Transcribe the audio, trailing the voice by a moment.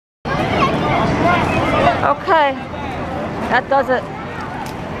Okay, that does it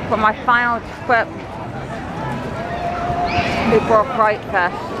for my final trip before Fright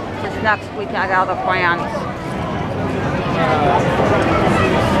Fest. This next weekend I got other plans.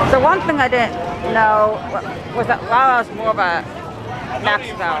 So one thing I didn't know was that while I was more of a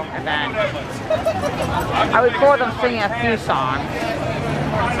Mexico event, I recorded them singing a few songs.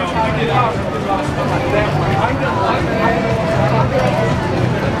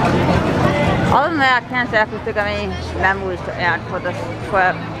 Other than that, I can't exactly think of any memories to add for this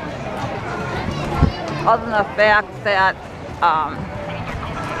trip. Other than the fact that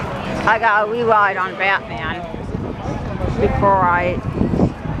I got a ride on Batman before I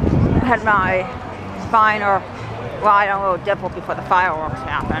had my final ride on a little dipple before the fireworks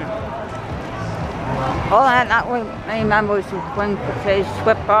happened. Other than that, not really many memories to bring for today's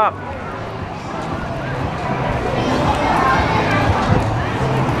trip up.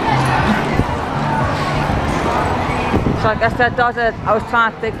 So I guess that does it. I was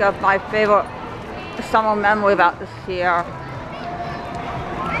trying to think of my favorite summer memory about this year.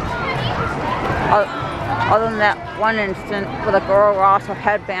 Other than that one instant where the girl lost her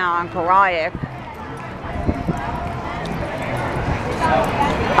headband on Goliath.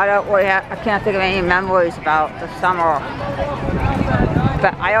 I can't think of any memories about the summer.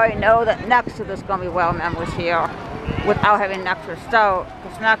 But I already know that next year there's going to be well memories here without having next year start,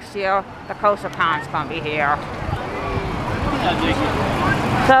 because next year the Coastal Con's going to be here.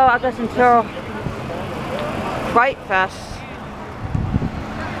 So I guess until Fright Fest,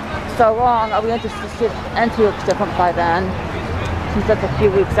 so long, I'll be interested to see if entry looks different by then, since that's a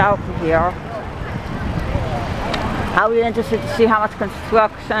few weeks out from here. I'll be interested to see how much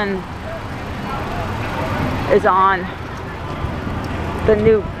construction is on the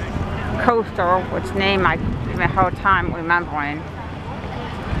new coaster, which name I give me a hard time remembering.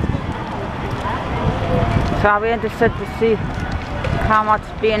 So I'll be interested to see how much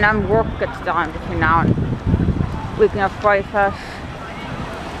B&M work gets done between now and weekend of Fright Fest.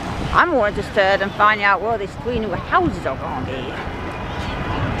 I'm more interested in finding out where these 3 new houses are going to be.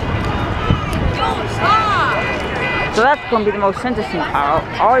 So that's going to be the most interesting part.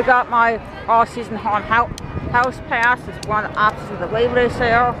 I already got my all-season haunted house pass. It's one of the options of the Labor Day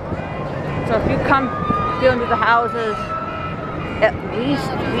sale. So if you come down to the houses at least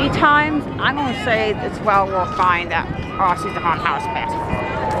 3 times, I'm going to say it's well worth buying that all-season haunted house pass.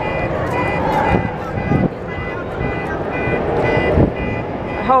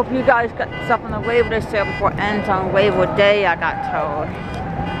 I hope you guys got stuff on the Labor Day sale before it ends on Labor Day, I got told.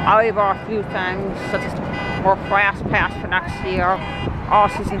 I already bought a few things, such as more Fast Pass for next year,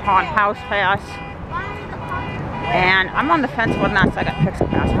 all-season haunted house pass, and I'm on the fence whether or not I got Pixel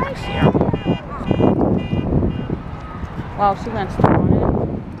Pass for next year. Well, she went started.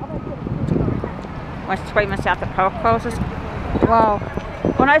 Went 20 minutes after park closes. Well,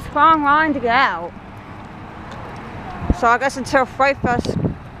 a nice long line to get out. So I guess until Fright Fest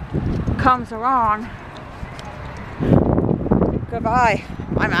comes around, goodbye.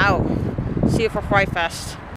 I'm out. See you for Fright Fest.